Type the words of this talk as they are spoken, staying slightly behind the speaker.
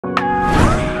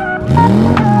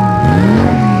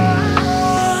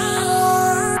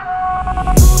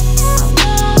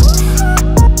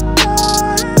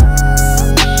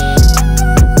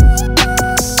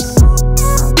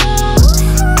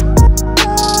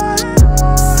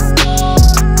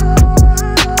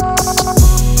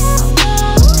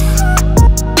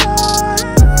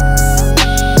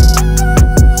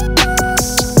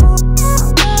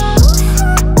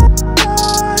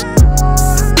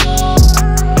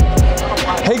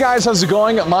guys, how's it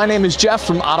going? My name is Jeff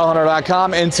from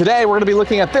AutoHunter.com, and today we're going to be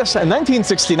looking at this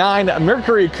 1969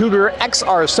 Mercury Cougar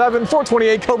XR7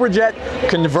 428 Cobra Jet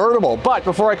convertible. But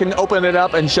before I can open it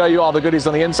up and show you all the goodies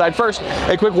on the inside, first,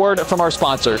 a quick word from our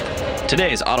sponsor.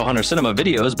 Today's AutoHunter Cinema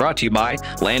video is brought to you by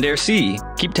Land Air Sea.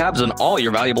 Keep tabs on all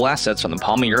your valuable assets from the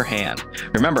palm of your hand.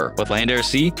 Remember, with Land Air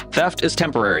Sea, theft is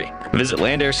temporary. Visit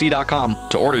landairSea.com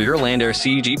to order your Land Air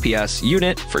Sea GPS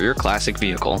unit for your classic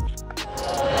vehicle.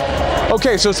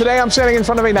 Okay, so today I'm standing in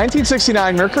front of a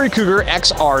 1969 Mercury Cougar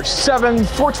XR7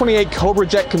 428 Cobra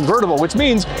Jet convertible, which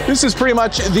means this is pretty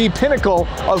much the pinnacle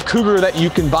of Cougar that you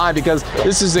can buy because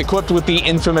this is equipped with the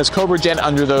infamous Cobra Jet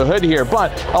under the hood here.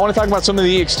 But I want to talk about some of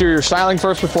the exterior styling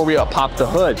first before we pop the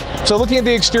hood. So looking at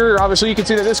the exterior, obviously you can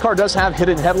see that this car does have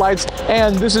hidden headlights,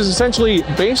 and this is essentially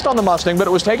based on the Mustang, but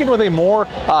it was taken with a more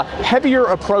heavier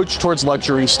approach towards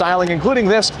luxury styling, including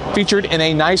this featured in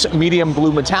a nice medium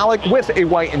blue metallic with a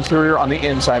white interior on the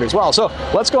inside as well. So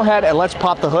let's go ahead and let's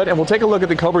pop the hood and we'll take a look at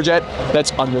the Cobra Jet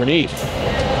that's underneath.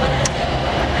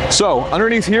 So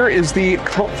underneath here is the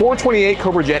 428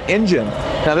 Cobra Jet engine.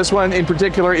 Now this one in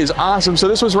particular is awesome. So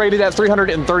this was rated at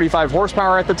 335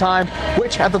 horsepower at the time,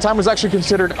 which at the time was actually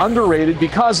considered underrated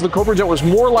because the Cobra Jet was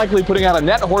more likely putting out a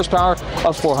net horsepower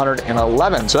of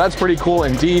 411. So that's pretty cool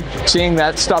indeed, seeing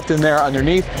that stuffed in there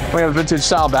underneath. We have a vintage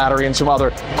style battery and some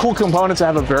other cool components that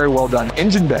have a very well done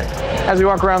engine bay. As we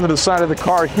walk around to the side of the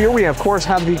car here, we of course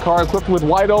have the car equipped with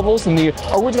wide ovals and the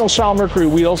original style Mercury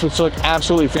wheels, which look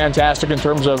absolutely fantastic in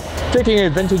terms of taking a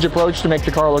vintage approach to make the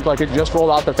car look like it just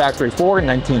rolled out the factory floor in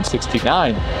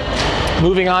 1969.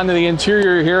 Moving on to the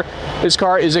interior here, this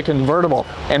car is a convertible,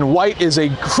 and white is a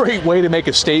great way to make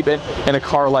a statement in a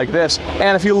car like this.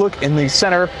 And if you look in the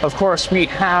center, of course, we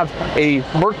have a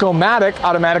Merc-O-Matic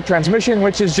automatic transmission,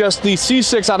 which is just the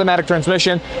C6 automatic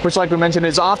transmission, which, like we mentioned,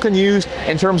 is often used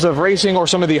in terms of racing or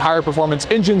some of the higher performance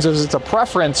engines, as it's a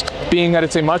preference, being that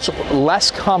it's a much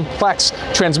less complex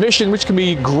transmission, which can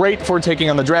be great for taking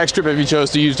on the drag strip if you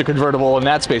chose to use the convertible in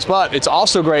that space. But it's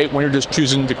also great when you're just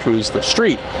choosing to cruise the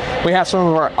street. We have some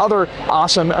of our other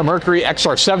awesome Mercury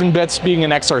XR7 bits. Being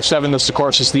an XR7, this of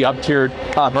course is the up-tiered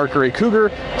Mercury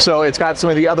Cougar, so it's got some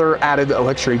of the other added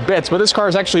luxury bits. But this car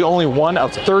is actually only one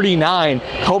of 39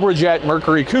 Cobra Jet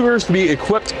Mercury Cougars to be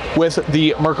equipped with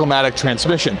the Merc-O-Matic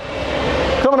transmission.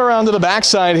 Coming around to the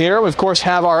backside here, we of course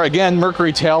have our, again,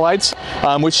 Mercury taillights,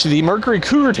 which the Mercury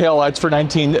Cougar taillights for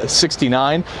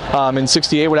 1969 and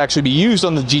 68 would actually be used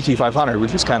on the GT500,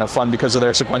 which is kind of fun because of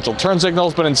their sequential turn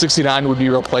signals, but in 69 would be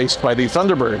replaced by the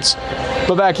Thunderbirds.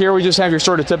 But back here we just have your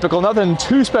sort of typical, nothing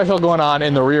too special going on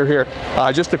in the rear here.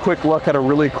 Just a quick look at a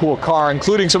really cool car,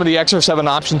 including some of the XR7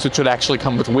 options, which would actually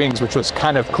come with wings, which was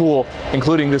kind of cool,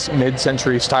 including this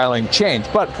mid-century styling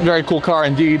change. But very cool car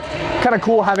indeed. Kind of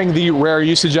cool having the rare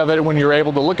usage of it when you're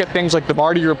able to look at things like the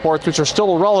Marti reports, which are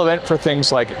still relevant for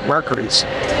things like Mercury's.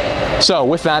 So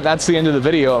with that, that's the end of the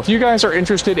video. If you guys are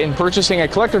interested in purchasing a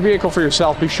collector vehicle for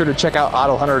yourself, be sure to check out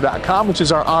AutoHunter.com, which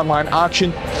is our online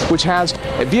auction, which has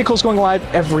vehicles going live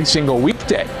every single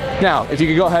weekday. Now, if you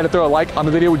could go ahead and throw a like on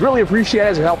the video, we'd really appreciate it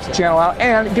as it helps the channel out,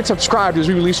 and get subscribed as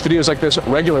we release videos like this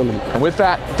regularly. And with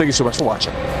that, thank you so much for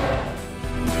watching.